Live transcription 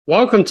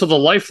Welcome to the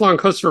Lifelong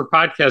Customer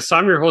Podcast.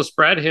 I'm your host,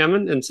 Brad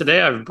Hammond, and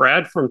today I have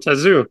Brad from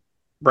Tahzoo.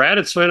 Brad,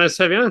 it's really nice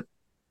to have you on.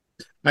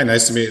 Hi,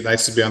 nice to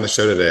be on the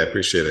show today. I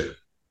appreciate it.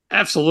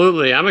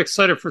 Absolutely. I'm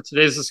excited for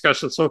today's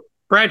discussion. So,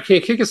 Brad, can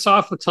you kick us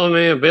off with telling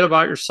me a bit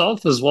about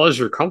yourself as well as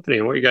your company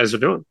and what you guys are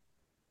doing?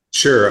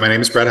 Sure. My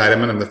name is Brad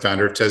Heidemann. I'm the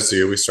founder of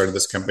Tahzoo. We started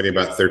this company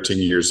about 13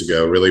 years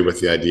ago, really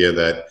with the idea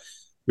that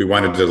we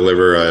wanted to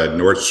deliver a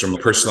Nordstrom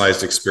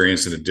personalized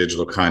experience in a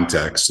digital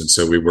context. And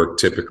so we work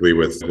typically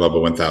with Global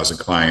 1000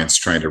 clients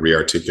trying to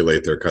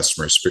re-articulate their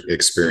customer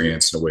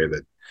experience in a way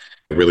that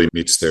really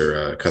meets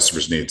their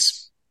customers'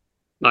 needs.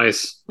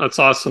 Nice. That's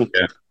awesome.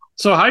 Yeah.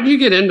 So, how do you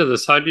get into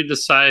this? How do you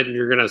decide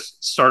you're going to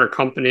start a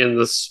company in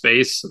this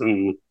space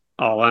and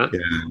all that?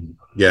 Yeah.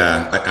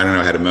 Yeah. I don't know.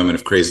 I had a moment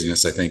of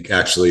craziness, I think,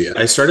 actually.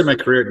 I started my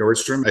career at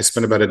Nordstrom. I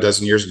spent about a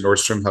dozen years at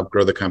Nordstrom, helped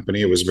grow the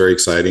company. It was very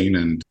exciting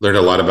and learned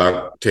a lot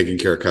about taking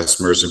care of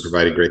customers and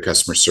providing great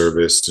customer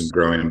service and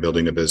growing and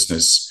building a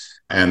business.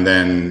 And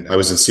then I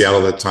was in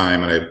Seattle at the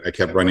time, and I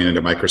kept running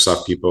into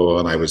Microsoft people,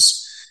 and I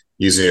was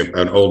using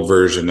an old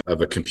version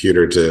of a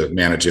computer to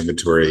manage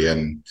inventory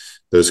and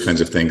those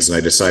kinds of things. And I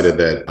decided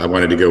that I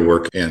wanted to go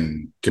work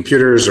in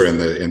computers or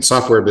in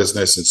software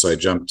business. And so I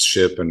jumped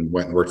ship and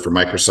went and worked for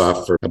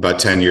Microsoft for about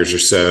 10 years or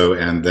so.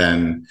 And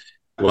then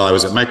while I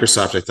was at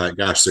Microsoft, I thought,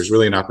 gosh, there's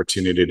really an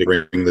opportunity to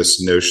bring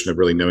this notion of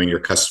really knowing your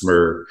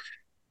customer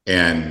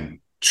and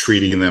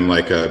treating them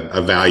like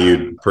a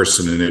valued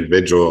person and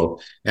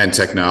individual and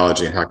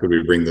technology. How could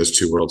we bring those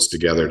two worlds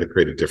together to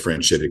create a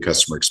differentiated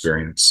customer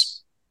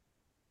experience?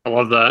 I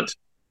love that.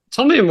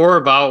 Tell me more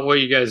about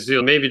what you guys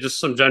do. Maybe just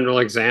some general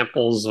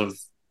examples of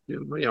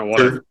what a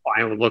Sure.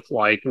 client would look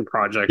like and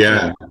project.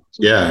 Yeah.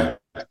 Yeah.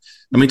 I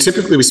mean,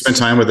 typically we spend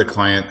time with the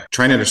client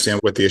trying to understand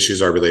what the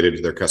issues are related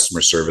to their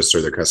customer service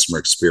or their customer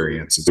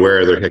experience. Where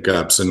are their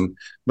hiccups? And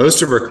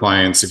most of our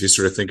clients, if you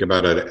sort of think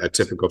about a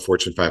typical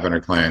Fortune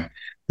 500 client,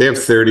 they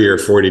have 30 or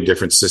 40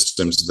 different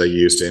systems that they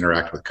use to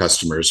interact with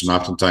customers. And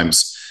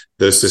oftentimes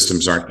those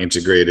systems aren't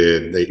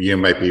integrated. You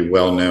might be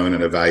well known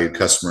and a valued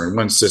customer in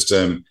one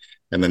system,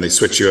 and then they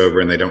switch you over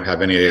and they don't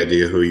have any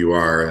idea who you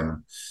are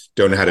and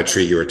don't know how to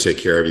treat you or take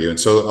care of you. And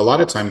so a lot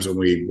of times when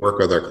we work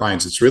with our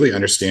clients, it's really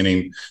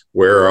understanding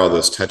where are all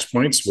those touch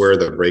points, where are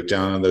the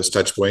breakdown of those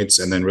touch points,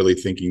 and then really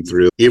thinking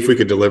through if we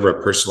could deliver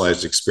a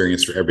personalized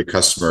experience for every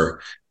customer,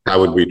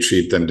 how would we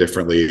treat them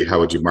differently? How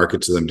would you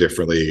market to them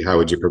differently? How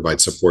would you provide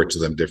support to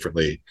them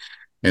differently?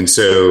 And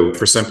so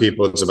for some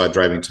people, it's about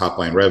driving top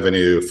line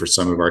revenue. For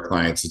some of our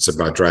clients, it's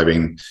about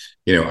driving,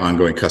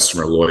 ongoing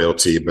customer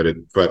loyalty.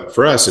 But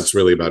for us, it's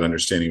really about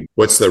understanding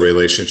what's the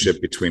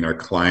relationship between our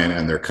client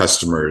and their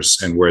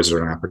customers and where is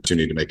there an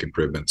opportunity to make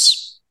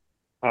improvements.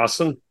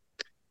 Awesome.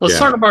 Let's Yeah,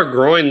 talk about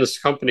growing this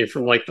company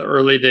from like the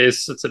early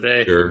days to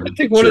today. sure, I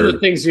think one of the sure,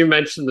 things you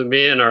mentioned to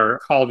me in our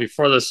call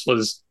before this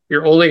was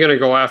you're only going to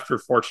go after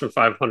Fortune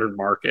 500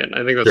 market.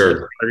 I think that's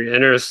sure, very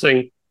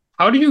interesting.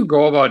 How do you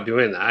go about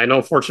doing that? I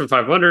know Fortune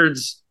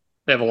 500s,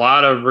 they have a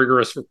lot of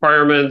rigorous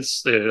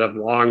requirements. They have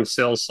long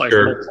sales cycles,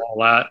 sure, all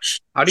that.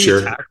 How do you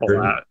sure, tackle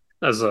sure. that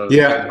as a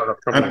Yeah. startup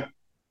company?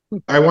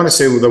 I want to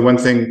say the one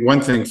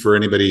thing for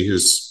anybody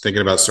who's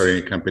thinking about starting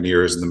a company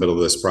or is in the middle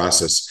of this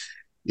process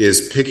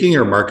is picking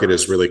your market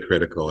is really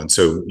critical. And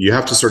so you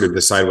have to sort of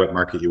decide what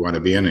market you want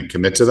to be in and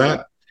commit to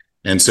that.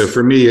 And so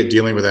for me,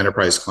 dealing with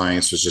enterprise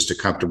clients was just a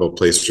comfortable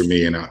place for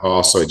me. And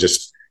also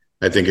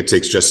I think it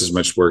takes just as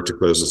much work to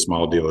close a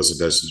small deal as it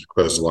does to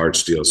close a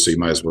large deal. So you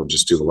might as well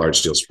just do the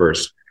large deals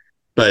first.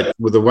 But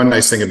with the one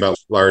nice thing about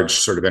large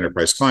sort of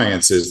enterprise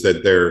clients is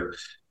that their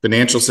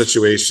financial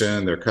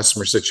situation, their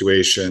customer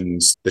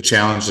situations, the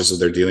challenges that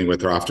they're dealing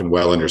with are often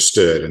well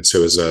understood. And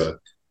so as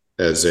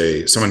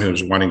a someone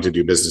who's wanting to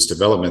do business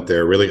development,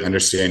 they're really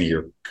understanding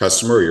your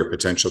customer or your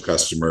potential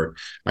customer,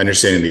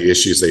 understanding the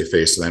issues they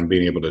face, and then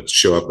being able to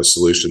show up with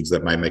solutions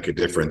that might make a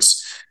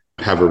difference,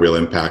 have a real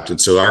impact. And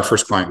so our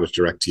first client was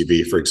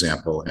DirecTV, for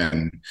example,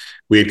 and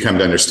we had come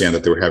to understand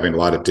that they were having a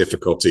lot of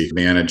difficulty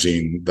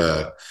managing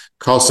the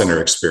call center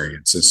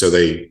experience. And so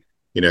they,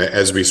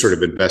 as we sort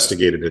of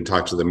investigated and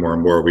talked to them more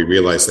and more, we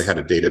realized they had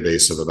a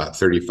database of about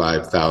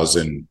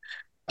 35,000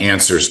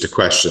 answers to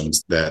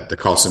questions that the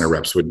call center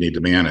reps would need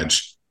to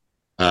manage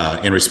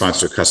in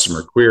response to a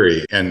customer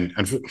query. And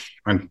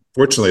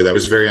unfortunately, that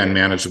was very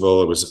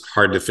unmanageable. It was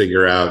hard to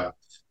figure out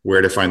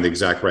where to find the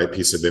exact right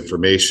piece of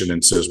information.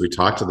 And so as we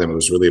talked to them, it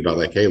was really about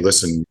like, hey,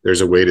 listen,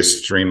 there's a way to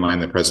streamline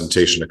the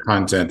presentation of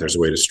content. There's a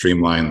way to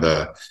streamline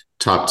the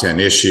top 10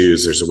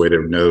 issues. There's a way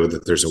to know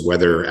that there's a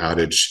weather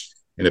outage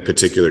in a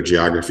particular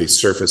geography,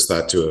 surface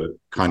that to a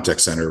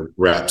contact center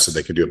rep so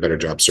they could do a better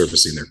job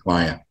servicing their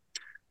client.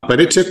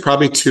 But it took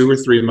probably 2 or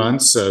 3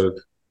 months of,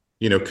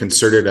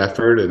 concerted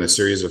effort and a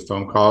series of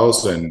phone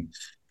calls and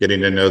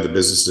getting to know the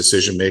business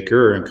decision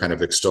maker and kind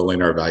of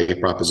extolling our value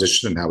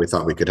proposition and how we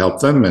thought we could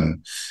help them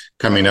and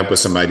coming up with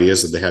some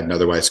ideas that they hadn't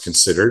otherwise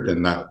considered.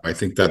 And that I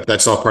think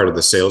that's all part of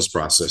the sales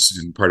process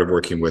and part of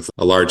working with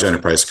a large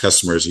enterprise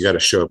customers. You got to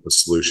show up with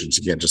solutions.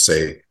 You can't just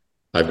say,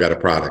 I've got a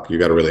product. You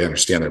got to really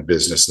understand their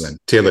business and then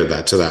tailor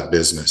that to that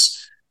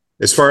business.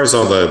 As far as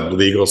all the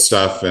legal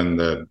stuff and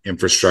the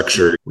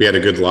infrastructure, we had a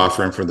good law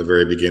firm from the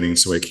very beginning.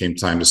 So when it came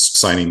time to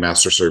signing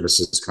master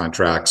services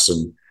contracts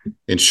and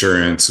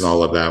insurance and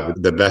all of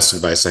that, the best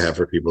advice I have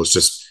for people is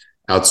just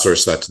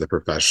outsource that to the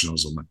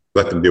professionals and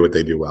let them do what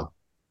they do well.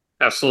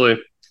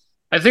 Absolutely.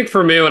 I think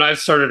for me, when I've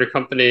started a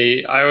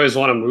company, I always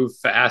want to move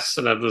fast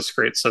and have this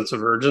great sense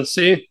of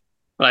urgency.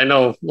 But I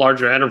know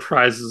larger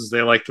enterprises,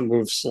 they like to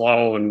move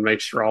slow and make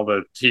sure all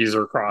the T's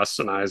are crossed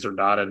and I's are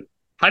dotted.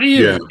 How do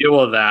you Yeah. deal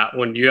with that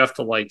when you have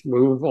to like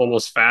move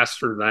almost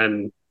faster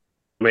than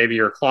maybe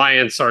your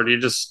clients are? Do you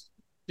just,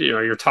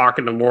 you're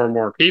talking to more and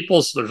more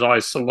people, so there's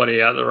always somebody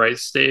at the right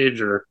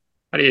stage, or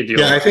how do you deal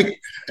Yeah, with I think,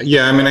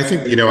 yeah, I mean, I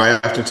think, I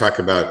often talk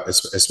about,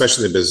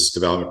 especially the business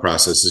development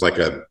process, is like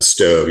a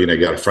stove, you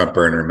got a front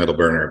burner, middle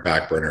burner, a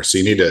back burner. So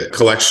you need a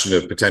collection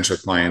of potential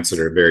clients that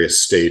are at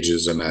various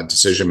stages in that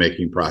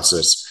decision-making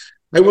process.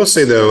 I will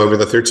say, though, over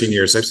the 13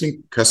 years, I've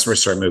seen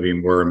customers start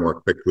moving more and more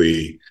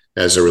quickly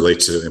as it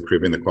relates to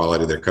improving the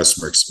quality of their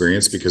customer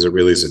experience, because it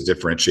really is a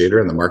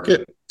differentiator in the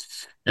market.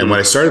 And when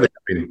I started the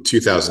company in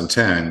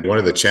 2010, one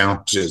of the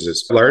challenges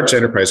is large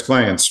enterprise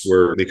clients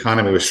were the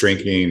economy was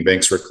shrinking,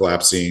 banks were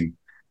collapsing.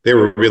 They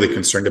were really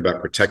concerned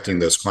about protecting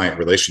those client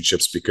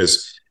relationships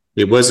because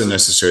it wasn't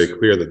necessarily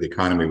clear that the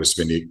economy was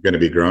going to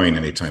be growing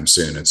anytime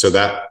soon. And so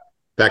that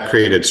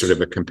created sort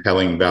of a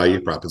compelling value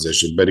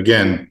proposition. But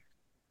again,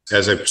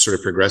 as I've sort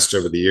of progressed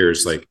over the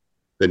years, like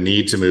the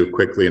need to move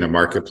quickly in a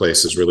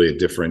marketplace is really a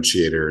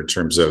differentiator in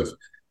terms of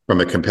from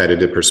a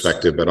competitive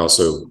perspective, but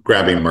also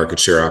grabbing market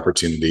share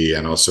opportunity.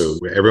 And also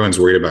everyone's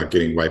worried about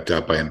getting wiped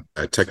out by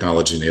a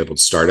technology enabled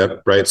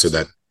startup, right? So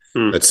that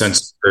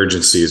sense of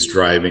urgency is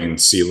driving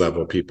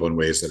C-level people in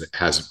ways that it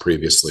hasn't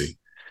previously.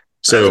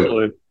 So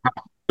Absolutely.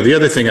 The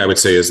other thing I would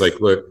say is like,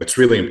 look, it's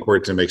really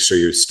important to make sure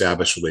you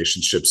establish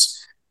relationships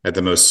at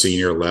the most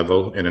senior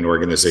level in an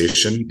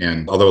organization.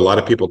 And although a lot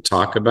of people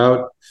talk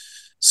about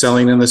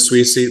selling in the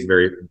C-suite,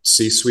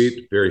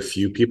 very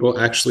few people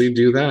actually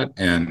do that.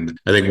 And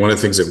I think one of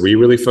the things that we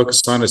really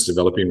focus on is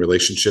developing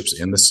relationships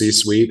in the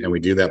C-suite. And we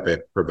do that by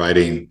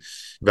providing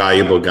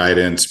valuable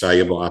guidance,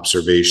 valuable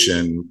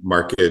observation,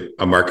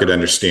 a market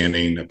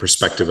understanding, a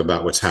perspective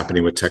about what's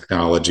happening with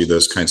technology,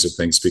 those kinds of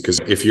things. Because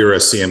if you're a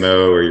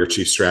CMO or your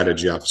chief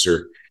strategy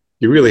officer,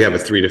 you really have a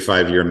 3 to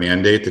 5 year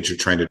mandate that you're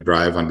trying to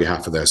drive on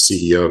behalf of the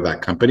CEO of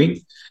that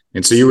company.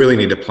 And so you really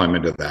need to plumb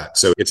into that.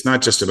 So it's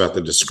not just about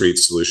the discrete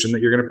solution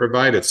that you're going to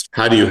provide. It's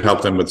how do you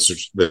help them with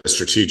the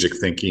strategic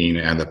thinking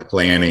and the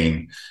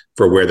planning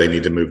for where they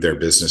need to move their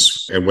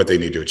business and what they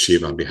need to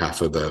achieve on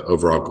behalf of the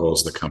overall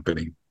goals of the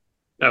company.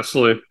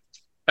 Absolutely.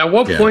 At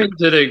what point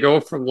did it go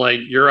from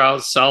like you're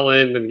out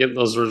selling and getting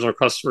those original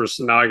customers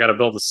to now I got to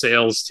build a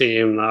sales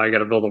team, now I got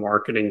to build a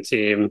marketing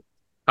team?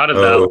 How did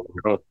that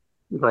go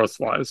growth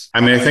wise? I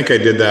mean, I think I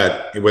did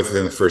that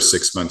within the first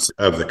 6 months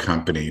of the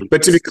company.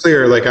 But to be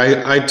clear, like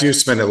I do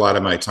spend a lot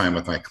of my time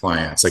with my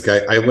clients. Like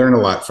I learn a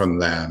lot from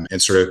them and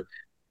sort of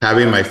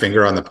having my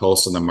finger on the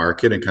pulse in the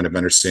market and kind of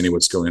understanding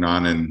what's going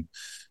on in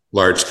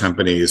large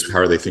companies. How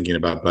are they thinking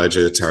about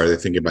budgets? How are they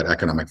thinking about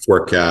economic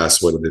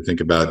forecasts? What do they think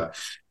about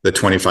the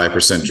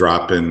 25%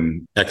 drop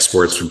in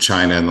exports from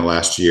China in the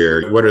last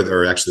year?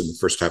 Or actually in the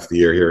first half of the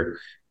year here?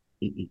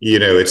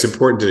 It's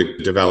important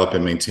to develop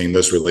and maintain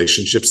those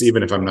relationships,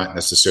 even if I'm not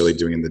necessarily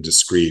doing the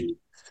discrete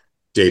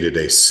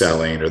day-to-day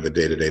selling or the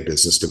day-to-day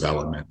business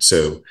development.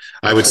 So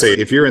I would say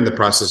if you're in the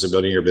process of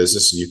building your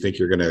business and you think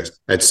you're going to,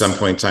 at some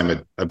point in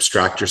time,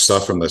 abstract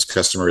yourself from those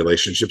customer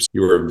relationships,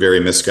 you are very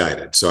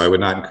misguided. So I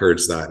would not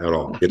encourage that at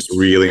all. It's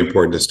really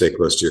important to stay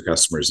close to your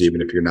customers, even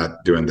if you're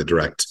not doing the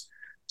direct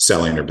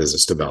selling or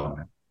business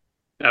development.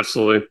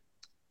 Absolutely.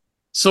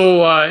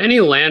 So any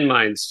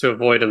landmines to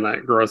avoid in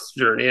that growth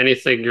journey?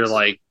 Anything you're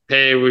like,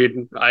 hey,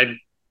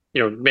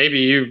 maybe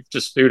you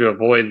just knew to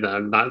avoid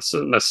them, not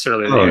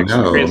necessarily the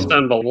experience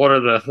them, but what are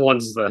the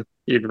ones that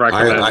you'd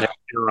recommend?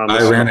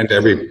 I ran into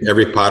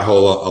every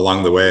pothole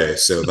along the way.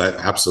 So that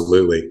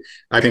absolutely,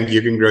 I think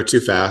you can grow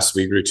too fast.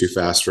 We grew too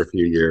fast for a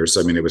few years.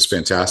 I mean, it was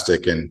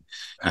fantastic. And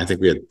I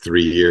think we had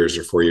 3 years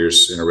or 4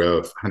 years in a row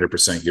of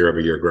 100% year over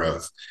year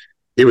growth.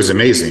 It was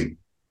amazing.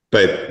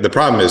 But the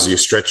problem is you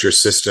stretch your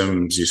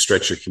systems, you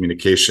stretch your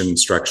communication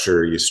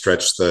structure, you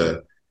stretch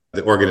the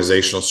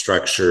organizational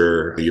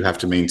structure. You have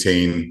to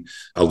maintain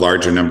a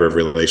larger number of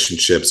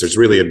relationships. There's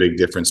really a big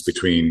difference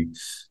between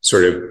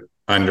sort of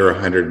under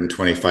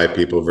 125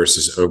 people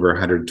versus over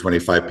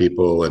 125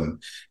 people.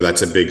 And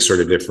that's a big sort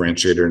of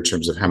differentiator in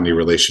terms of how many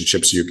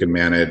relationships you can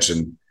manage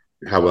and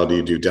how well do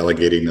you do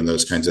delegating and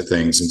those kinds of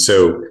things. And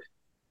so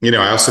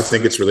I also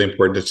think it's really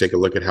important to take a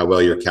look at how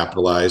well you're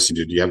capitalized.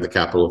 Do you have the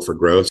capital for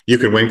growth? You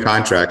can win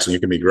contracts and you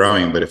can be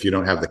growing, but if you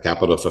don't have the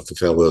capital to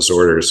fulfill those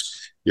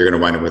orders, you're going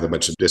to wind up with a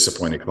bunch of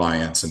disappointed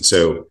clients. And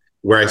so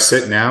where I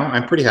sit now,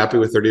 I'm pretty happy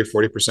with 30 or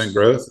 40%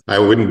 growth. I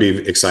wouldn't be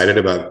excited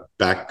about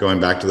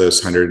going back to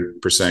those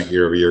 100%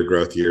 year over year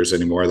growth years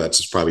anymore. That's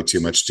just probably too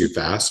much too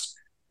fast.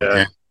 Yeah.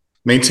 And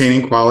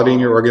maintaining quality in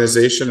your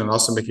organization and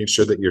also making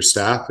sure that your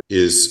staff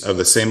is of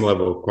the same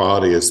level of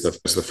quality as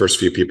the first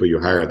few people you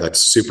hire.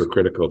 That's super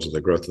critical to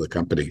the growth of the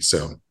company.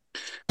 So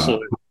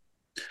absolutely.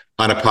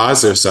 On a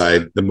positive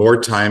side, the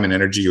more time and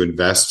energy you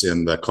invest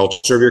in the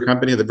culture of your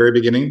company at the very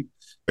beginning,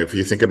 if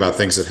you think about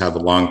things that have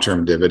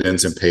long-term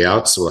dividends and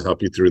payouts, will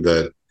help you through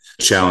the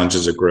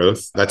challenges of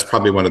growth. That's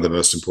probably one of the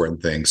most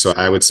important things. So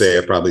I would say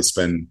I probably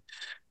spend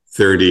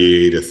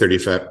 30 to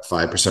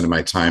 35% of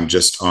my time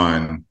just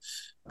on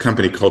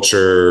company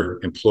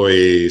culture,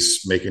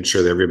 employees, making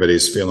sure that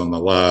everybody's feeling the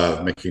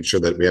love, making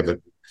sure that we have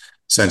a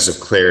sense of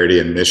clarity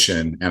and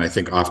mission. And I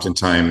think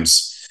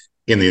oftentimes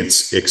in the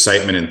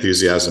excitement,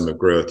 enthusiasm of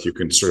growth, you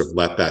can sort of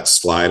let that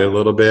slide a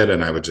little bit.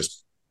 And I would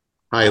just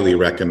highly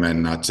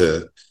recommend not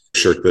to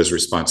shirk those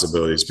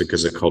responsibilities,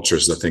 because the culture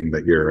is the thing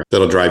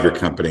that'll drive your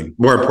company,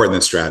 more important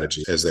than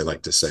strategy, as they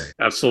like to say.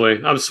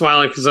 Absolutely. I'm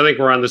smiling because I think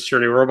we're on this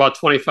journey. We're about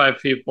 25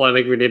 people. I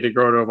think we need to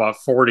grow to about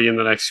 40 in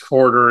the next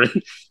quarter.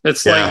 And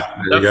it's like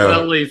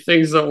definitely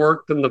things that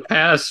worked in the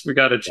past, we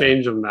got to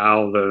change them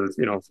now,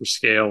 for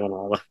scale and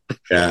all that.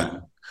 Yeah.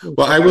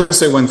 Well, I will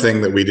say one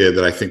thing that we did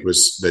that I think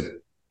that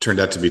turned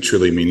out to be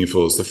truly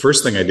meaningful is the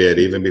first thing I did,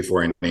 even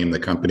before I named the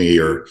company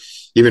or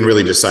even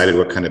really decided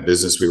what kind of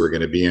business we were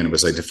going to be in,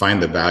 was I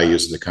defined the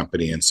values of the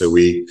company. And so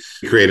we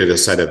created a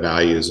set of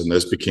values, and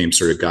those became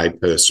sort of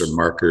guideposts or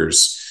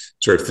markers,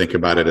 sort of think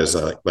about it as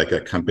like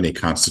a company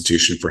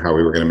constitution for how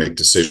we were going to make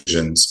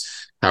decisions,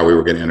 how we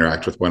were going to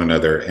interact with one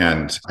another.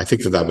 And I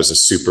think that was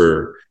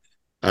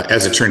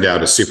as it turned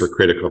out, a super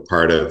critical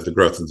part of the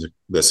growth and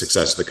the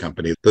success of the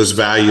company. Those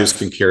values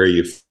can carry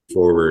you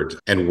forward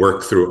and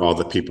work through all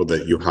the people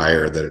that you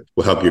hire that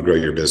will help you grow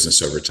your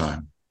business over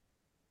time.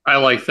 I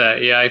like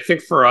that. Yeah, I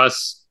think for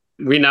us,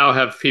 we now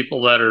have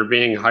people that are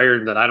being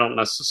hired that I don't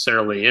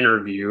necessarily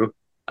interview.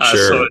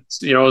 Sure.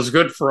 So it's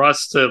good for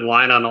us to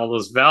line on all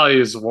those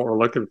values of what we're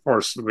looking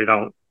for, so we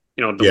don't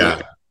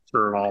delete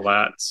and all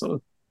that.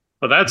 So,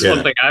 but that's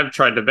one thing I've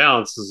tried to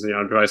balance is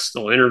do I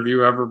still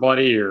interview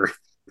everybody or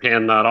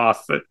hand that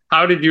off? But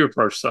how did you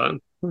approach that?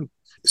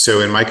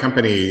 So in my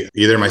company,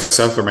 either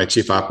myself or my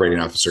chief operating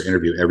officer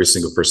interview every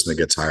single person that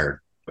gets hired.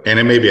 And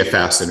it may be a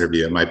fast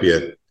interview. It might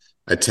be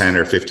a 10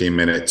 or 15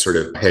 minute sort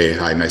of, hey,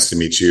 hi, nice to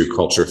meet you,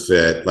 culture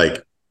fit.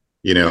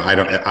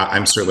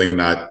 I'm certainly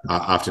not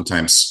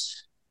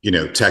oftentimes,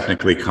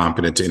 technically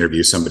competent to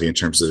interview somebody in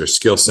terms of their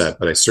skill set,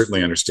 but I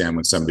certainly understand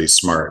when somebody's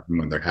smart and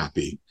when they're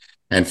happy.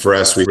 And for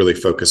us, we really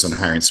focus on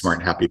hiring smart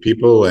and happy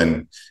people.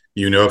 And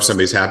if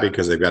somebody's happy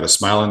because they've got a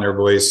smile on their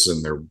voice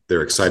and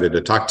they're excited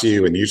to talk to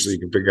you. And usually you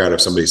can figure out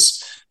if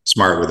somebody's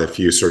smart with a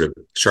few sort of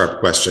sharp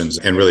questions,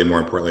 and really more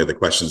importantly, the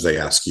questions they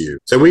ask you.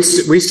 So we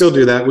still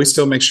do that. We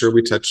still make sure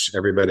we touch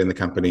everybody in the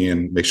company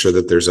and make sure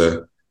that there's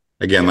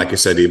again, like I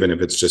said, even if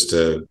it's just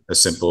a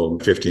simple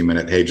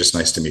 15-minute, hey, just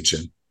nice to meet you.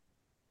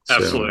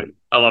 Absolutely. So,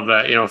 I love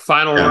that.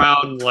 Final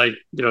round,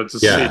 to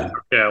see,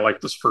 I like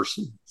this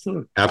person.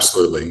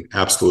 Absolutely.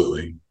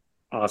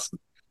 Awesome.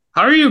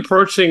 How are you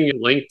approaching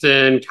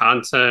LinkedIn,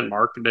 content,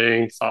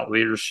 marketing, thought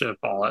leadership,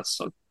 all that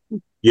stuff?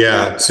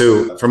 Yeah.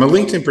 So from a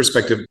LinkedIn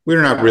perspective,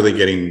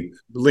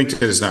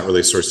 LinkedIn is not really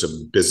a source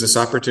of business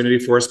opportunity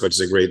for us, but it's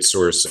a great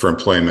source for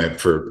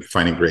employment, for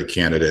finding great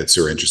candidates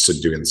who are interested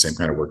in doing the same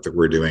kind of work that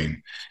we're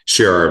doing,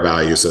 share our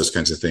values, those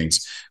kinds of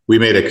things. We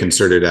made a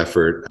concerted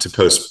effort to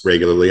post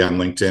regularly on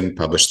LinkedIn,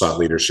 publish thought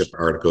leadership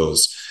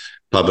articles,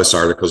 publish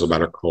articles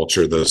about our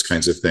culture, those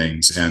kinds of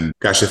things. And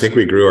gosh, I think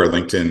we grew our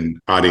LinkedIn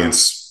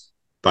audience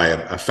by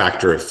a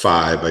factor of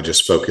 5 by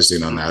just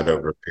focusing on that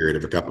over a period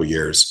of a couple of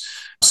years.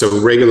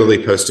 So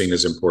regularly posting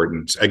is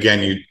important.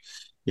 Again,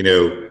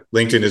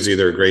 LinkedIn is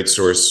either a great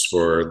source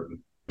for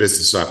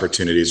business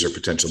opportunities or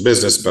potential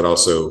business, but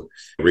also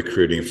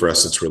recruiting. For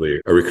us, it's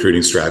really a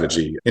recruiting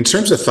strategy. In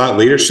terms of thought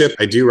leadership,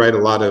 I do write a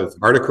lot of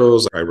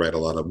articles. I write a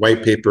lot of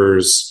white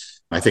papers.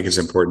 I think it's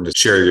important to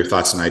share your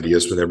thoughts and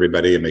ideas with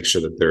everybody and make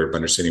sure that they're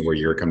understanding where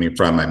you're coming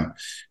from. I'm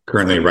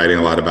currently writing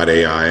a lot about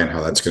AI and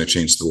how that's going to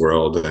change the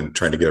world, and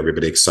trying to get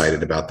everybody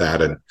excited about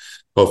that, and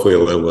hopefully a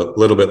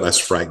little bit less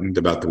frightened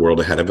about the world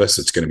ahead of us.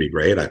 It's going to be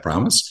great, I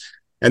promise.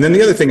 And then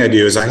the other thing I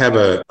do is I have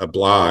a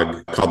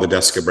blog called The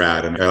Desk of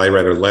Brad, and I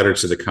write a letter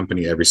to the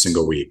company every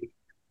single week.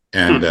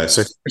 And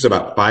so I think there's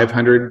about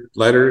 500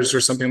 letters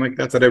or something like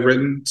that I've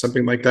written,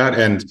 something like that.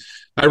 And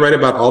I write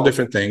about all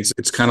different things.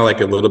 It's kind of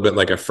like a little bit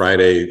like a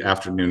Friday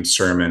afternoon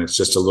sermon. It's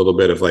just a little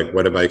bit of like,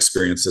 what have I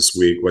experienced this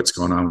week? What's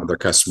going on with our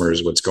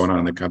customers? What's going on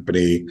in the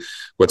company?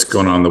 What's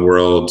going on in the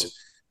world?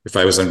 If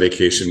I was on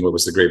vacation, what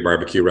was the great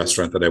barbecue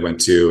restaurant that I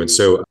went to? And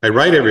so I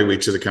write every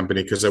week to the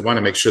company because I want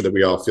to make sure that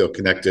we all feel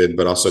connected,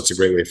 but also it's a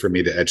great way for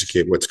me to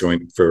educate people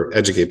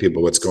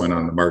what's going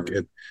on in the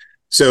market.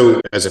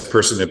 So as a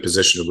person in a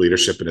position of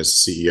leadership and as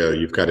a CEO,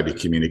 you've got to be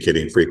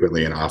communicating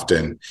frequently and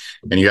often,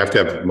 and you have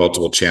to have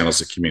multiple channels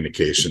of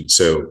communication.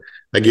 So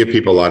I give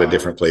people a lot of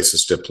different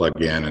places to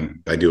plug in, and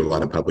I do a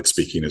lot of public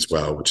speaking as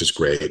well, which is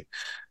great.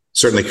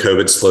 Certainly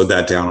COVID slowed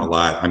that down a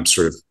lot.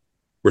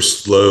 We're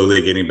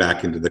slowly getting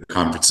back into the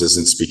conferences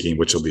and speaking,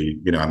 which will be,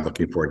 I'm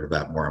looking forward to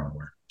that more and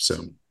more.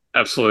 So.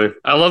 Absolutely.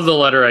 I love the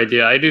letter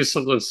idea. I do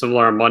something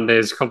similar on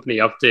Mondays, company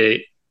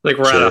update. Like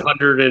we're at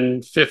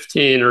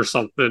 115 or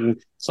something.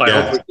 So I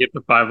hope we get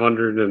to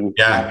 500 and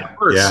it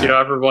works.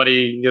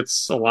 Everybody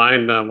gets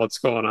aligned on what's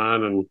going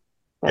on. And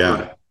what we're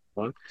Yeah.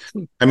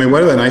 doing. I mean,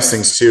 one of the nice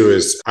things too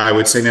is I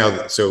would say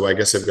now, so I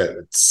guess I've got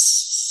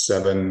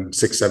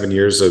 7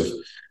 years of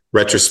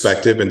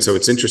retrospective. And so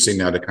it's interesting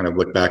now to kind of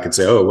look back and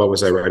say, oh, what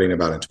was I writing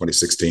about in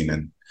 2016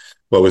 and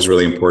what was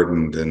really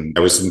important? And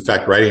I was, in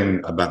fact,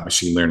 writing about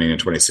machine learning in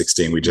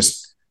 2016. We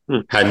just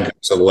Hmm. hadn't come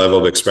to the level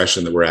of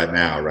expression that we're at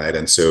now, right?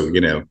 And so,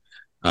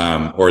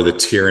 or the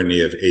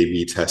tyranny of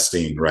A/B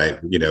testing, right?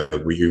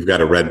 You've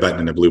got a red button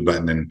and a blue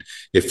button, and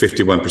if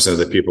 51% of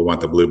the people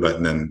want the blue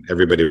button, then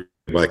everybody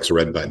likes a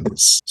red button.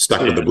 It's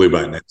stuck with the Yeah, blue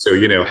button. So,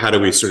 how do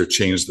we sort of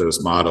change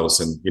those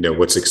models? And,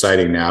 what's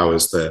exciting now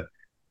is the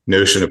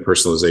notion of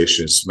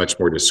personalization is much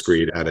more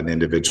discrete at an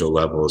individual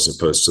level as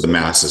opposed to the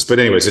masses. But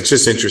anyways, it's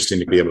just interesting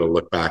to be able to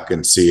look back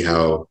and see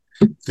how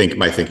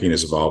my thinking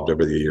has evolved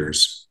over the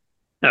years.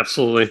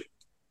 absolutely.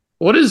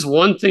 What is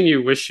one thing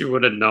you wish you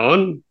would have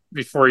known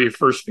before you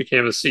first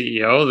became a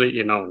CEO that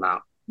you know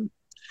now?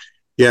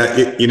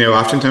 Yeah,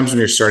 oftentimes when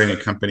you're starting a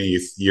company,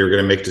 you're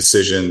going to make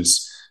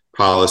decisions,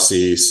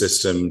 policy,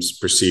 systems,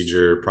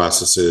 procedure,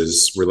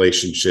 processes,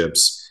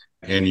 relationships,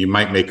 and you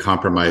might make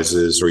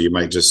compromises, or you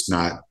might just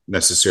not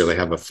necessarily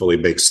have a fully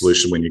baked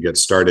solution when you get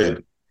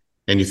started.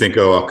 And you think,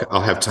 oh,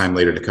 I'll have time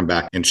later to come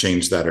back and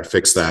change that or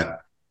fix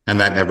that. And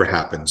that never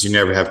happens. You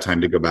never have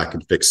time to go back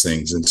and fix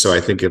things. And so I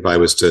think if I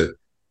was to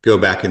go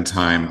back in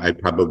time, I'd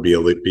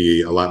probably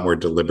be a lot more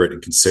deliberate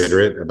and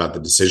considerate about the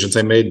decisions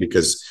I made,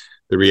 because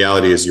the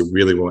reality is you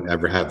really won't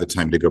ever have the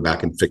time to go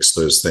back and fix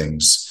those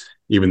things,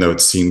 even though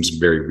it seems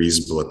very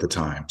reasonable at the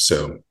time.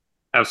 So,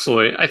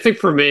 Absolutely. I think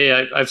for me,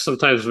 I've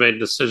sometimes made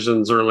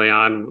decisions early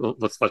on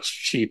with what's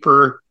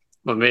cheaper,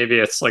 but maybe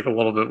it's like a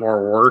little bit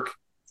more work.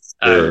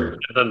 And sure.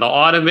 then the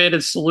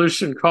automated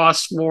solution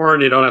costs more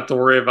and you don't have to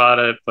worry about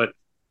it, but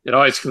it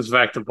always comes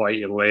back to bite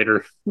you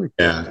later.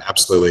 Yeah,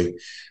 absolutely.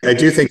 I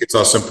do think it's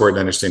also important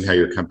to understand how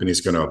your company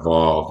is going to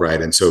evolve, right?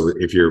 And so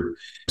if you're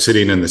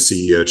sitting in the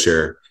CEO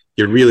chair,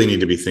 you really need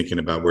to be thinking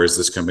about where's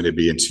this company to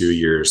be in 2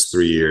 years,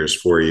 3 years,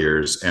 4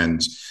 years.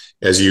 And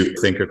as you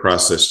think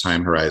across those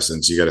time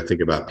horizons, you got to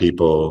think about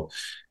people,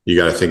 you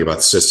got to think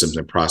about systems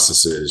and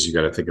processes, you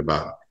got to think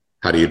about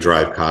how do you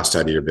drive cost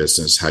out of your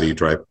business, how do you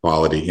drive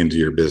quality into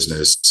your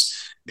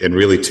business, and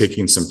really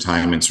taking some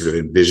time and sort of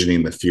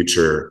envisioning the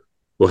future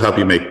will help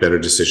you make better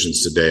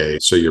decisions today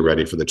so you're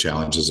ready for the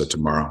challenges of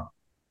tomorrow.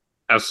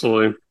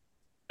 Absolutely.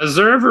 Has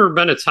there ever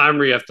been a time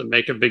where you have to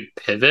make a big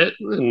pivot,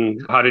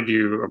 and how did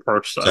you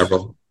approach that?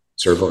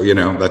 Several,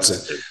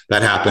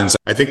 that happens.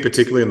 I think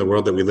particularly in the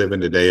world that we live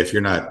in today, if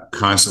you're not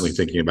constantly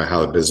thinking about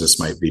how a business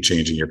might be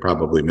changing, you're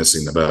probably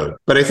missing the boat.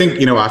 But I think,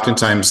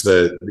 oftentimes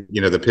the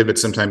pivot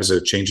sometimes is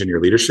a change in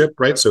your leadership,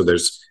 right? So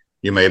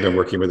you may have been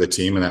working with a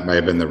team and that might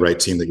have been the right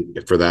team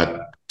for that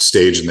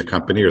stage in the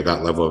company or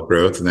that level of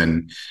growth. And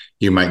then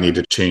you might need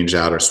to change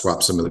out or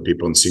swap some of the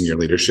people in senior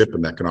leadership,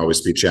 and that can always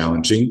be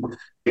challenging.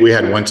 We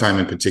had one time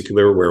in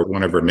particular where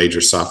one of our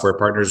major software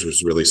partners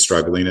was really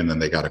struggling and then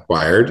they got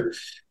acquired.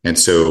 And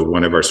so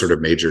one of our sort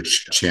of major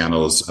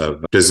channels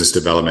of business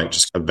development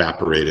just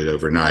evaporated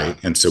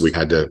overnight. And so we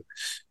had to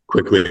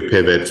quickly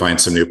pivot, find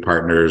some new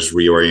partners,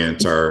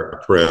 reorient our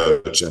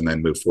approach, and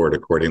then move forward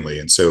accordingly.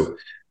 And so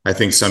I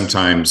think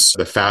sometimes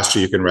the faster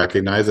you can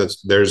recognize that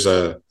there's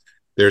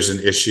an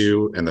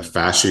issue and the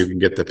faster you can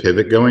get the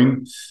pivot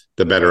going,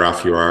 the better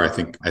off you are. I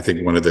think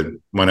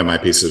one of my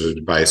pieces of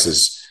advice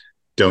is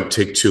don't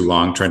take too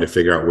long trying to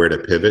figure out where to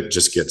pivot.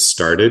 Just get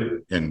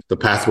started and the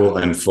path will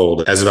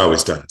unfold as it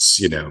always does,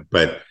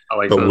 but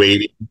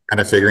waiting,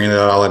 kind of figuring it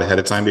out all ahead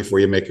of time before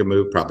you make a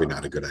move, probably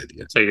not a good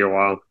idea. Take a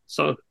while.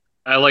 So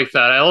I like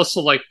that. I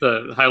also like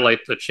to highlight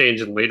the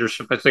change in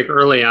leadership. I think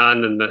early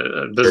on in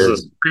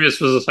the previous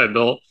business I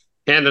built,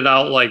 handed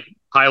out like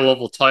high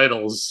level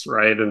titles,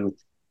 right? And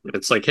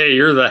it's like, hey,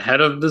 you're the head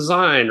of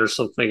design or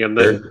something. And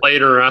then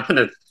later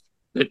on,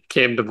 it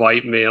came to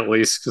bite me, at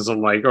least, because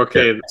I'm like,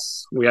 okay,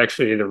 we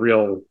actually need a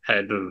real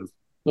head of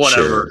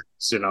whatever,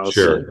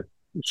 Sure.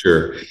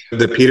 Sure.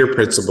 The Peter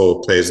principle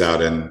plays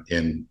out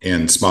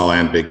in small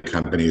and big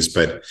companies,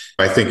 but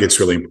I think it's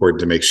really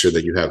important to make sure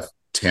that you have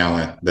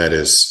talent that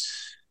is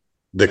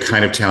the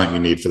kind of talent you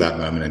need for that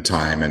moment in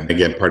time. And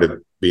again, part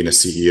of being a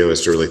CEO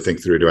is to really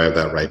think through, do I have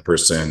that right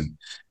person?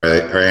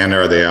 And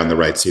are they on the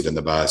right seat in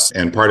the bus?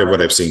 And part of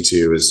what I've seen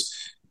too is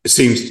it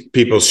seems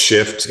people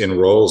shift in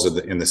roles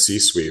in the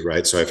C-suite,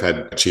 right? So I've had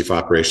a chief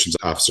operations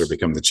officer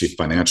become the chief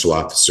financial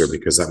officer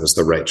because that was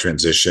the right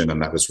transition and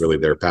that was really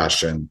their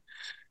passion.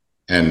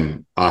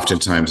 And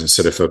oftentimes,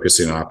 instead of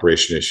focusing on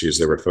operation issues,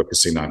 they were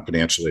focusing on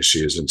financial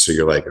issues. And so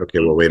you're like, okay,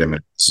 well, wait a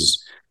minute.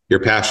 Your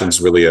passion's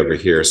really over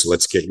here. So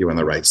let's get you on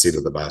the right seat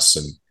of the bus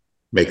and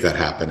make that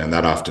happen. And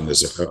that often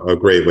is a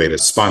great way to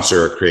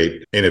sponsor or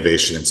create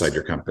innovation inside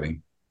your company.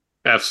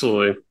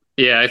 Absolutely.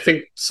 Yeah, I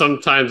think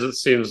sometimes it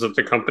seems that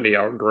the company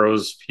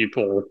outgrows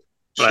people.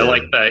 But I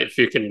like that if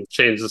you can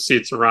change the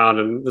seats around,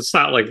 and it's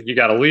not like you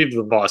got to leave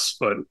the bus,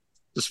 but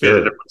just be in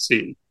a different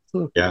seat.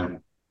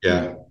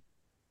 Yeah,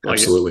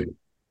 absolutely.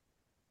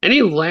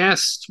 Any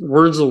last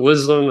words of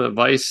wisdom,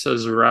 advice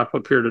as we wrap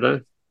up here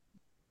today?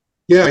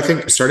 Yeah, I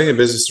think starting a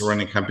business and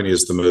running a company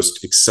is the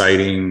most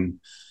exciting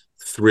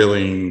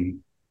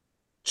thrilling,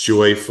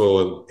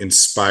 joyful,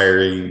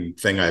 inspiring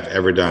thing I've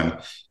ever done.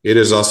 It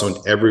is also in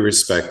every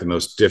respect the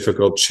most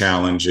difficult,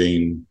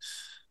 challenging,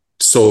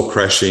 soul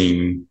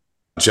crushing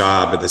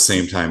job at the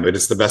same time, but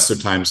it's the best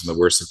of times and the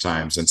worst of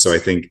times. And so I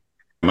think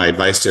my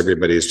advice to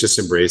everybody is just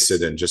embrace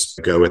it and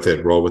just go with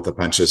it, roll with the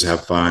punches,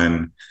 have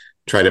fun,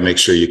 try to make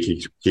sure you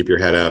keep your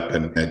head up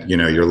and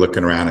you're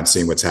looking around and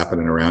seeing what's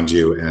happening around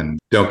you, and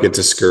don't get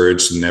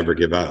discouraged and never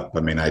give up.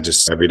 I mean, I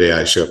just, every day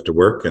I show up to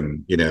work,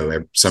 and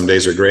some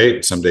days are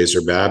great, some days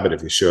are bad, but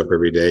if you show up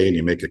every day and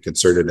you make a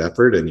concerted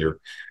effort and you're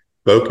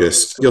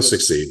focused, you'll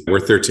succeed. We're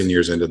 13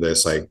 years into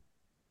this. I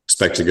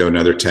expect to go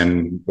another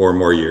 10 or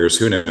more years.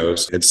 Who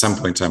knows? At some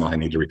point in time, I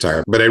need to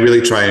retire. But I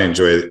really try to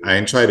enjoy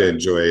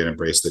and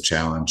embrace the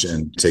challenge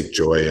and take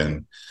joy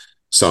in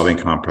solving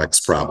complex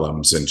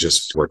problems and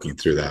just working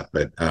through that.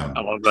 But I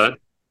love that.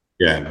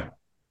 Yeah.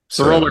 It's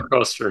a roller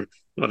coaster,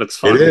 but it's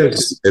fun. It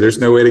is. There's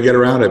no way to get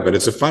around it, but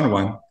it's a fun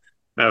one.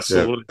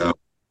 Absolutely. So,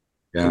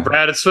 yeah.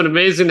 Brad, it's been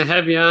amazing to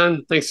have you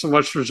on. Thanks so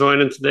much for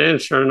joining today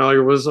and sharing all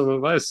your wisdom and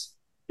advice.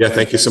 Yeah,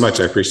 thank you so much.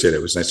 I appreciate it.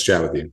 It was nice to chat with you.